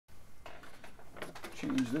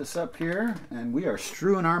Change this up here, and we are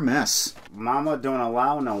strewing our mess. Mama don't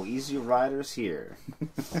allow no Easy Riders here.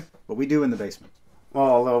 But we do in the basement. Well,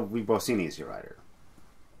 although we've both seen Easy Rider.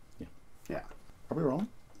 Yeah. Yeah. Are we rolling?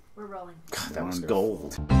 We're rolling. God, that was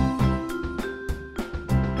gold.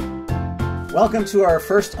 Welcome to our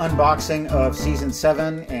first unboxing of Season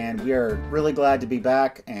 7, and we are really glad to be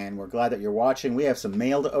back, and we're glad that you're watching. We have some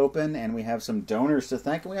mail to open, and we have some donors to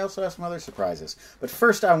thank, and we also have some other surprises. But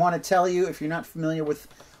first, I want to tell you, if you're not familiar with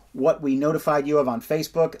what we notified you of on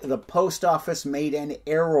Facebook, the post office made an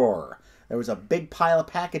error. There was a big pile of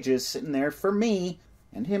packages sitting there for me,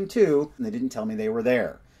 and him too, and they didn't tell me they were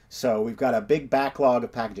there. So we've got a big backlog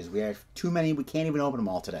of packages. We have too many, we can't even open them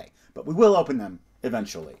all today. But we will open them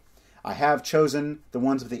eventually. I have chosen the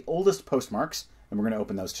ones with the oldest postmarks, and we're going to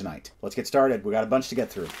open those tonight. Let's get started. We got a bunch to get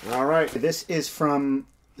through. All right. This is from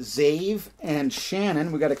Zave and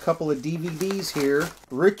Shannon. We got a couple of DVDs here.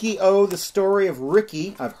 Ricky O, The Story of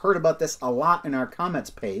Ricky. I've heard about this a lot in our comments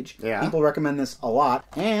page. Yeah. People recommend this a lot.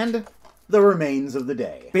 And The Remains of the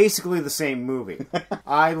Day. Basically the same movie.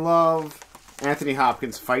 I love Anthony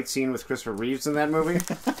Hopkins' fight scene with Christopher Reeves in that movie.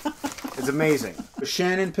 It's amazing.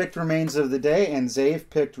 Shannon picked Remains of the Day, and Zave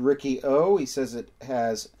picked Ricky O. He says it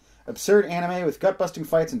has absurd anime with gut-busting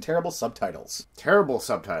fights and terrible subtitles. Terrible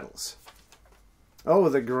subtitles. Oh,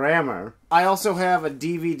 the grammar. I also have a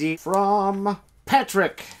DVD from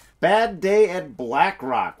Patrick. Bad Day at Black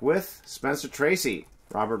Rock with Spencer Tracy.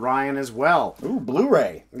 Robert Ryan as well. Ooh,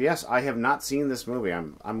 Blu-ray. Yes, I have not seen this movie.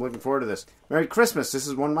 I'm looking forward to this. Merry Christmas. This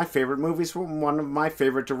is one of my favorite movies from one of my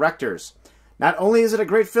favorite directors. Not only is it a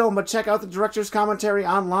great film, but check out the director's commentary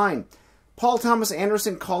online. Paul Thomas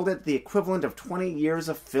Anderson called it the equivalent of 20 years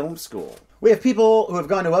of film school. We have people who have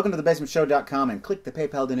gone to welcometothebasementshow.com and clicked the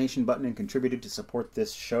PayPal donation button and contributed to support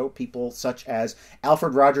this show. People such as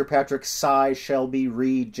Alfred, Roger, Patrick, Cy, Shelby,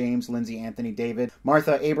 Reed, James, Lindsay, Anthony, David,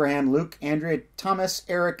 Martha, Abraham, Luke, Andrea, Thomas,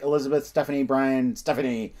 Eric, Elizabeth, Stephanie, Brian,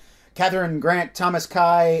 Stephanie, Catherine, Grant, Thomas,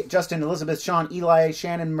 Kai, Justin, Elizabeth, Sean, Eli,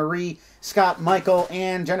 Shannon, Marie, Scott, Michael,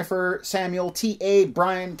 Ann, Jennifer, Samuel, T.A.,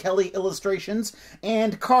 Brian, Kelly, Illustrations,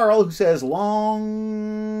 and Carl, who says,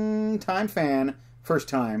 long time fan, first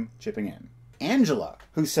time chipping in. Angela,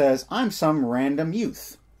 who says, I'm some random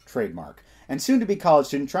youth, trademark, and soon-to-be college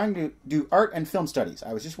student trying to do art and film studies.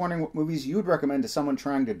 I was just wondering what movies you would recommend to someone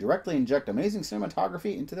trying to directly inject amazing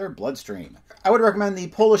cinematography into their bloodstream. I would recommend the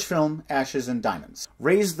Polish film Ashes and Diamonds.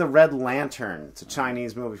 Raise the Red Lantern. It's a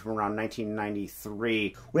Chinese movie from around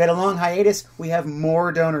 1993. We had a long hiatus. We have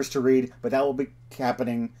more donors to read, but that will be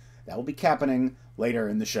happening. That will be happening later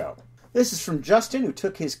in the show. This is from Justin, who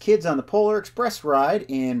took his kids on the Polar Express ride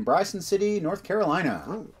in Bryson City, North Carolina.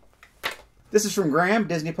 Oh. This is from Graham,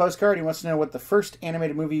 Disney Postcard. He wants to know what the first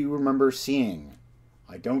animated movie you remember seeing.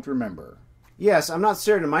 I don't remember. Yes, I'm not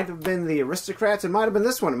certain. It might have been The Aristocrats. It might have been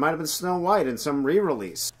this one. It might have been Snow White in some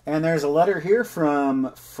re-release. And there's a letter here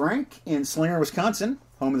from Frank in Slinger, Wisconsin,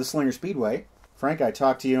 home of the Slinger Speedway. Frank, I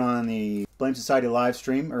talked to you on the Blame Society live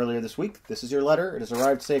stream earlier this week. This is your letter. It has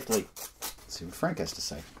arrived safely. Let's see what Frank has to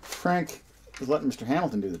say. Frank is letting Mr.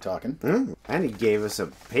 Hamilton do the talking. And he gave us a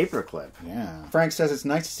paperclip. Yeah. Frank says it's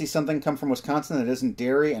nice to see something come from Wisconsin that isn't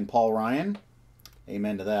Derry and Paul Ryan.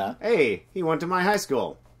 Amen to that. Hey, he went to my high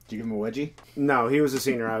school. Did you give him a wedgie? No, he was a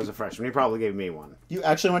senior. I was a freshman. He probably gave me one. You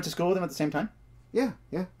actually went to school with him at the same time? Yeah.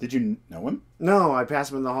 Did you know him? No, I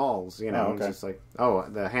passed him in the halls. You know, Oh, okay. It's just like, oh,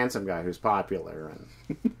 the handsome guy who's popular.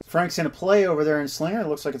 And Frank's in a play over there in Slinger. It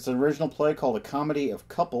looks like it's an original play called A Comedy of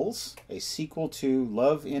Couples, a sequel to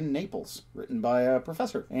Love in Naples, written by a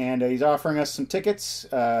professor. And he's offering us some tickets.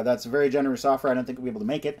 That's a very generous offer. I don't think we'll be able to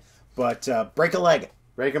make it, but break a leg.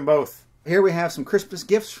 break them both. Here we have some Christmas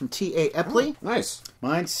gifts from T.A. Epley. Oh, nice.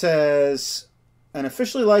 Mine says, an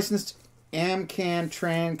officially licensed Amcan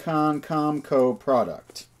Trancon Comco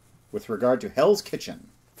product with regard to Hell's Kitchen.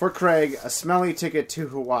 For Craig, a smelly ticket to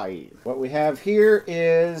Hawaii. What we have here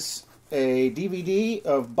is a DVD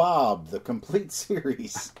of Bob, the complete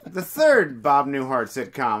series. The third Bob Newhart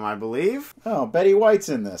sitcom, I believe. Oh, Betty White's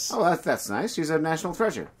in this. Oh, that's nice. She's a national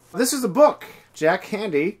treasure. This is a book. Jack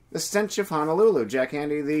Handy, The Stench of Honolulu. Jack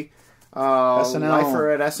Handy, the SNL. lifer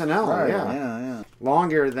at SNL. Right, yeah. yeah.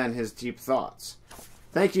 Longer than his deep thoughts.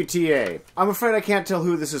 Thank you, T.A. I'm afraid I can't tell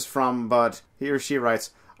who this is from, but he or she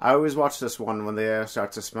writes, I always watch this one when the air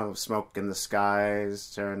starts to smell of smoke and the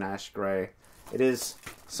skies turn ash gray. It is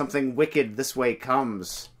something wicked this way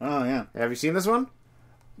comes. Oh, yeah. Have you seen this one?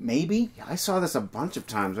 Maybe? Yeah, I saw this a bunch of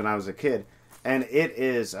times when I was a kid, and it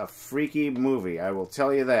is a freaky movie, I will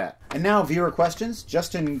tell you that. And now, viewer questions.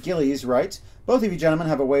 Justin Gillies writes, both of you gentlemen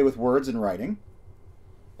have a way with words and writing.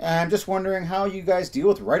 And I'm just wondering how you guys deal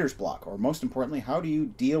with writer's block, or most importantly, how do you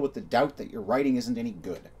deal with the doubt that your writing isn't any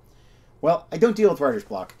good? Well, I don't deal with writer's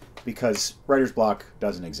block because writer's block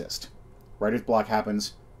doesn't exist. Writer's block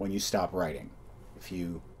happens when you stop writing. If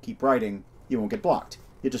you keep writing, you won't get blocked.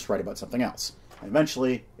 You just write about something else. And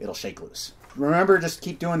eventually, it'll shake loose. Remember, just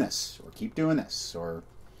keep doing this, or keep doing this, or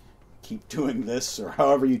keep doing this, or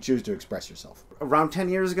however you choose to express yourself. Around 10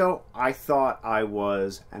 years ago, I thought I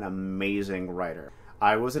was an amazing writer.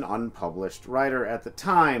 I was an unpublished writer at the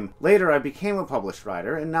time. Later, I became a published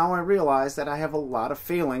writer, and now I realize that I have a lot of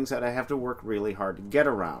failings that I have to work really hard to get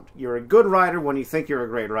around. You're a good writer when you think you're a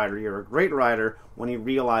great writer. You're a great writer when you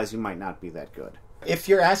realize you might not be that good. If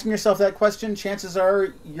you're asking yourself that question, chances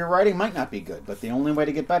are your writing might not be good, but the only way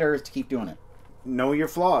to get better is to keep doing it. Know your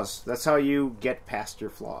flaws. That's how you get past your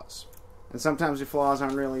flaws. And sometimes your flaws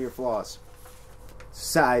aren't really your flaws.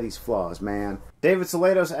 Society's flaws, man. David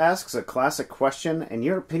Salatos asks a classic question. In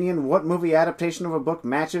your opinion, what movie adaptation of a book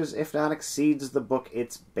matches, if not exceeds, the book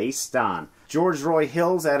it's based on? George Roy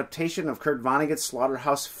Hill's adaptation of Kurt Vonnegut's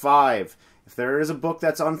Slaughterhouse-Five. If there is a book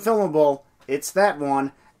that's unfilmable, it's that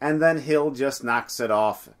one, and then Hill just knocks it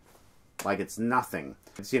off like it's nothing.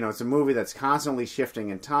 It's a movie that's constantly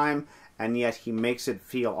shifting in time, and yet he makes it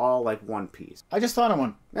feel all like one piece. I just thought of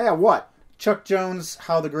one. Yeah, what? Chuck Jones'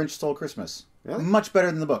 How the Grinch Stole Christmas. Really? Much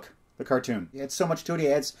better than the book, the cartoon. It adds so much to it. He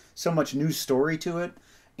adds so much new story to it.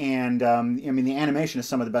 And, the animation is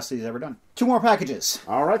some of the best that he's ever done. 2 more packages.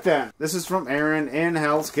 All right, then. This is from Aaron in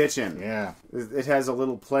Hell's Kitchen. Yeah. It has a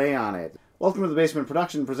little play on it. Welcome to the Basement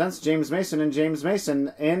Production presents James Mason and James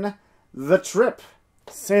Mason in The Trip.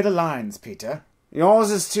 Say the lines, Peter.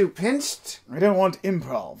 Yours is too pinched. I don't want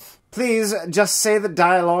improv. Please just say the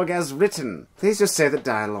dialogue as written. Please just say the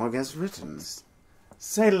dialogue as written.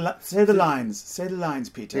 Say the lines. Say the lines,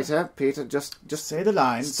 Peter. Peter, just say the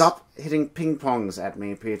lines. Stop hitting ping-pongs at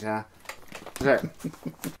me, Peter. Okay.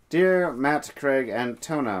 Dear Matt, Craig, and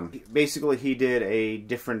Tona, basically he did a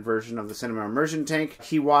different version of the Cinema Immersion Tank.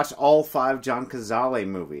 He watched all 5 John Cazale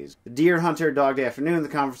movies. The Deer Hunter, Dog Day Afternoon, The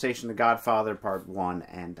Conversation, The Godfather, Part 1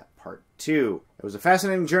 and Part 2. It was a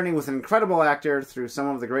fascinating journey with an incredible actor through some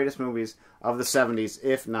of the greatest movies of the 70s,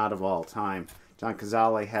 if not of all time. John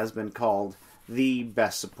Cazale has been called the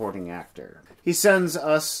best supporting actor. He sends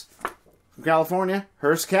us, from California,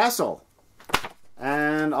 Hearst Castle.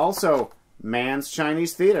 And also, Man's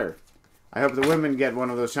Chinese Theater. I hope the women get one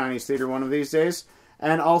of those Chinese theater one of these days.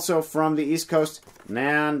 And also from the East Coast,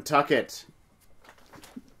 Nantucket.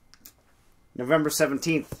 November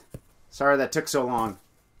 17th. Sorry that took so long.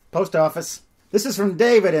 Post office. This is from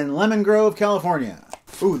David in Lemon Grove, California.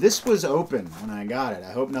 Ooh, this was open when I got it.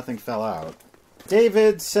 I hope nothing fell out.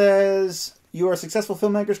 David says, you are successful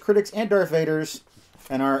filmmakers, critics, and Darth Vaders,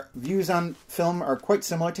 and our views on film are quite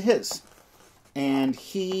similar to his. And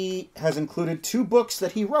he has included 2 books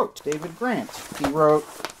that he wrote. David Grant. He wrote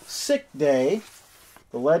Sick Day,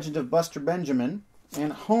 The Legend of Buster Benjamin,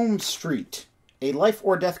 and Home Street, A Life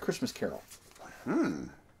or Death Christmas Carol.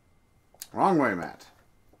 Wrong way, Matt.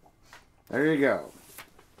 There you go.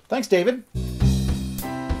 Thanks, David.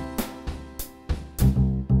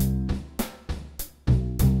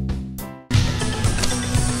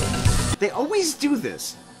 They always do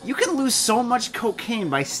this. You can lose so much cocaine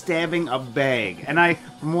by stabbing a bag. And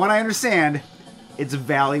from what I understand, it's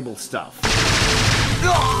valuable stuff.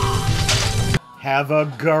 Have a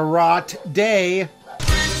garrote day.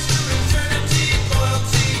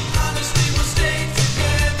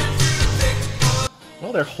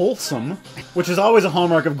 Well, they're wholesome, which is always a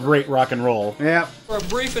hallmark of great rock and roll. Yep. For a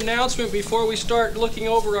brief announcement before we start looking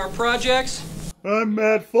over our projects. I'm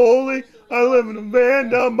Matt Foley. I live in a van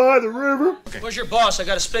down by the river. Where's your boss? I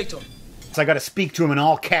gotta speak to him. So I gotta speak to him in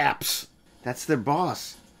all caps. That's their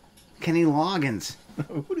boss. Kenny Loggins.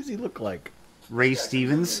 Who does he look like? Ray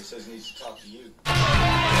Stevens. Says he needs to talk to you.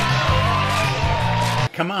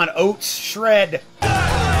 Come on, Oates, shred.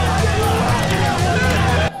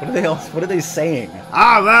 What are they saying?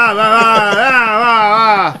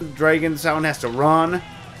 Dragon Sound has to run,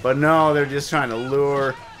 but no, they're just trying to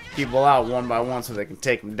lure people out one by one so they can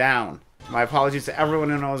take them down. My apologies to everyone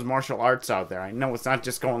who knows martial arts out there. I know it's not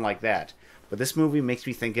just going like that, but this movie makes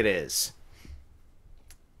me think it is.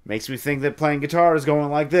 Makes me think that playing guitar is going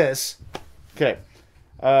like this. Okay.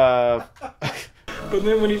 But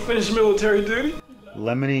then when he finished military duty?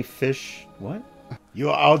 Lemony fish. What? You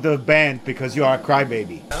are out of band because you are a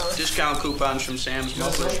crybaby. Discount coupons from Sam's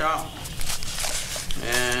Milk Shop.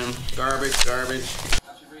 And garbage.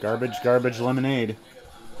 Garbage lemonade.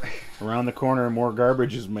 Around the corner, more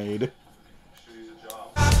garbage is made.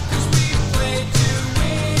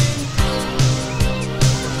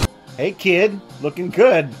 Hey, kid. Looking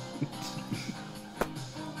good.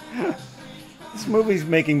 This movie's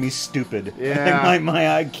making me stupid. Yeah.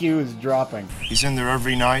 My IQ is dropping. He's in there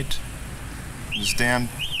every night. This damn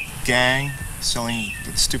gang selling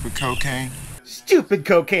that stupid cocaine. Stupid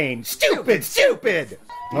cocaine. Stupid.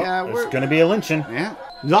 Yeah, There's going to be a lynching. Yeah.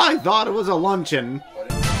 I thought it was a luncheon.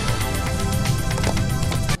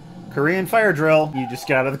 Korean fire drill. You just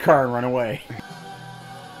get out of the car and run away.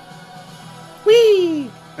 Whee!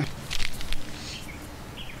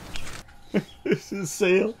 This is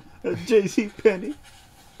sale at JCPenney.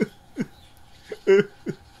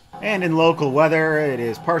 And in local weather, it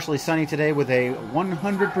is partially sunny today with a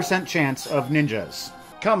 100% chance of ninjas.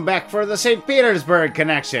 Come back for the St. Petersburg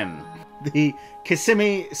connection. The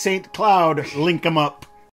Kissimmee St. Cloud link 'em up.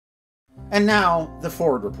 And now, the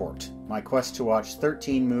Ford Report. My quest to watch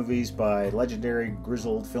 13 movies by legendary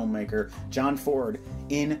grizzled filmmaker John Ford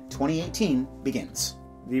in 2018 begins.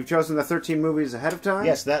 You've chosen the 13 movies ahead of time?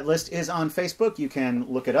 Yes, that list is on Facebook. You can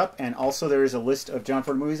look it up. And also there is a list of John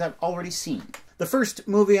Ford movies I've already seen. The first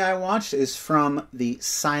movie I watched is from the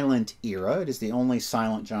silent era. It is the only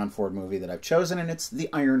silent John Ford movie that I've chosen, and it's The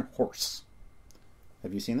Iron Horse.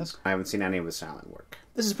 Have you seen this? I haven't seen any of his silent work.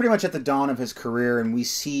 This is pretty much at the dawn of his career, and we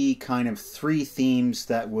see kind of three themes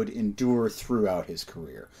that would endure throughout his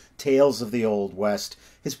career. Tales of the Old West,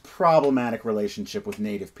 his problematic relationship with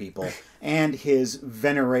Native people, and his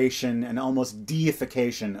veneration and almost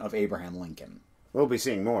deification of Abraham Lincoln. We'll be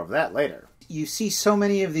seeing more of that later. You see so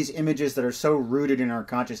many of these images that are so rooted in our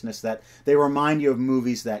consciousness that they remind you of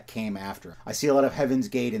movies that came after. I see a lot of Heaven's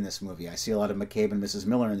Gate in this movie. I see a lot of McCabe and Mrs.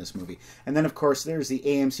 Miller in this movie. And then, of course, there's the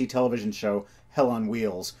AMC television show Hell on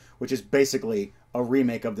Wheels, which is basically a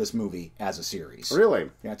remake of this movie as a series. Really?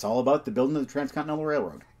 Yeah, it's all about the building of the Transcontinental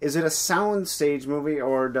Railroad. Is it a sound stage movie,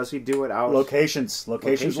 or does he do it out? Locations,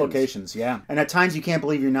 yeah. And at times you can't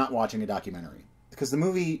believe you're not watching a documentary. Because the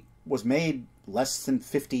movie was made less than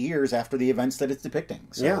 50 years after the events that it's depicting.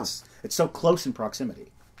 So yeah. It's so close in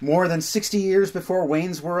proximity. More than 60 years before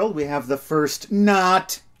Wayne's World, we have the first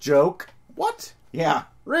not joke. What? Yeah.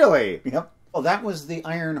 Really? Yep. Well, that was The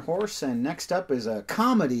Iron Horse, and next up is a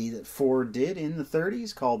comedy that Ford did in the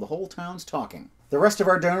 30s called The Whole Town's Talking. The rest of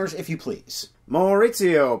our donors, if you please.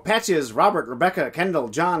 Maurizio, Patches, Robert, Rebecca, Kendall,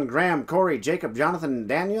 John, Graham, Corey, Jacob, Jonathan,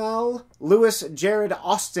 Daniel, Lewis, Jared,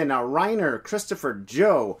 Austin, Reiner, Christopher,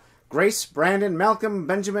 Joe, Grace, Brandon, Malcolm,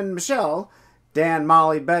 Benjamin, Michelle, Dan,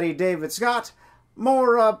 Molly, Betty, David, Scott,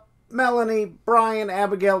 Maura, Melanie, Brian,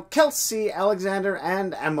 Abigail, Kelsey, Alexander,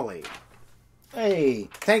 and Emily. Hey.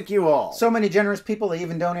 Thank you all. So many generous people, they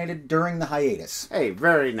even donated during the hiatus. Hey,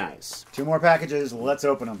 very nice. 2 more packages, let's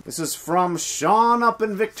open them. This is from Sean up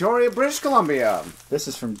in Victoria, British Columbia. This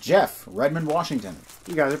is from Jeff, Redmond, Washington.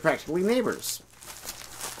 You guys are practically neighbors.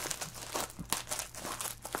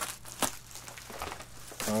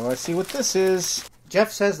 Oh, let's see what this is.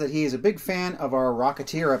 Jeff says that he is a big fan of our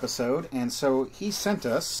Rocketeer episode, and so he sent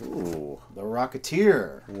us Ooh. the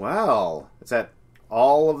Rocketeer. Well, is that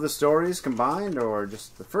all of the stories combined, or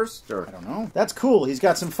just the first? Or I don't know. That's cool. He's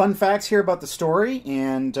got some fun facts here about the story,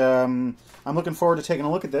 and I'm looking forward to taking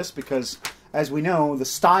a look at this because, as we know, the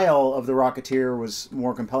style of the Rocketeer was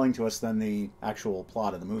more compelling to us than the actual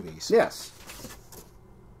plot of the movies. Yes.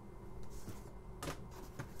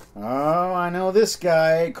 Oh, I know this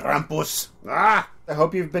guy, Krampus. Ah! I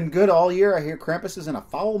hope you've been good all year. I hear Krampus is in a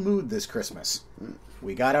foul mood this Christmas.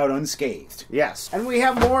 We got out unscathed. Yes. And we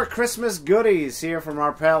have more Christmas goodies here from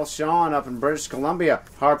our pal Sean up in British Columbia.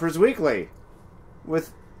 Harper's Weekly.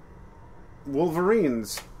 With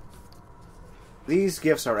Wolverines. These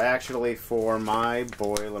gifts are actually for my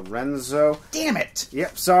boy Lorenzo. Damn it!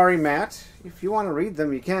 Yep, sorry, Matt. If you want to read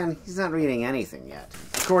them, you can. He's not reading anything yet.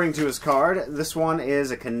 According to his card, this one is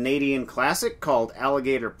a Canadian classic called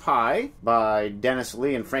Alligator Pie by Dennis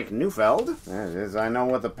Lee and Frank Neufeld. That is, I know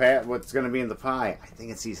what's going to be in the pie. I think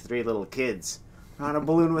it's these 3 little kids on a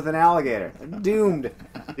balloon with an alligator. They're doomed.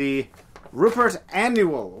 The Rupert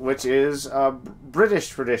Annual, which is a British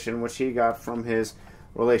tradition, which he got from his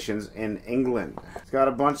relations in England. It's got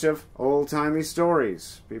a bunch of old-timey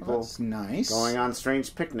stories. People That's nice. going on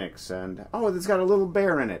strange picnics, and it's got a little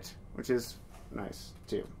bear in it, which is nice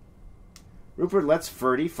too. Rupert lets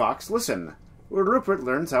Ferdy Fox listen, where Rupert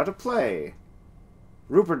learns how to play.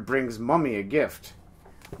 Rupert brings Mummy a gift.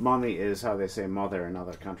 Mummy is how they say mother in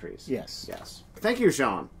other countries. Yes. Yes. Thank you,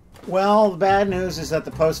 Sean. Well, the bad news is that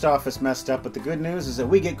the post office messed up, but the good news is that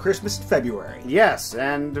we get Christmas in February. Yes,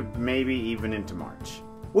 and maybe even into March.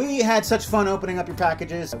 We had such fun opening up your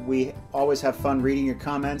packages. We always have fun reading your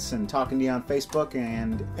comments and talking to you on Facebook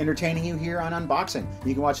and entertaining you here on Unboxing.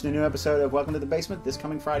 You can watch the new episode of Welcome to the Basement this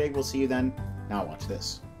coming Friday. We'll see you then. Now watch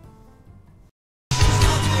this.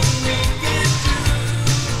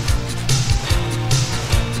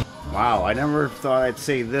 Wow, I never thought I'd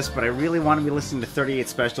say this, but I really want to be listening to 38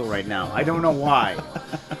 Special right now. I don't know why.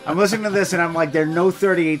 I'm listening to this and I'm like, there's no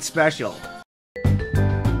 38 Special.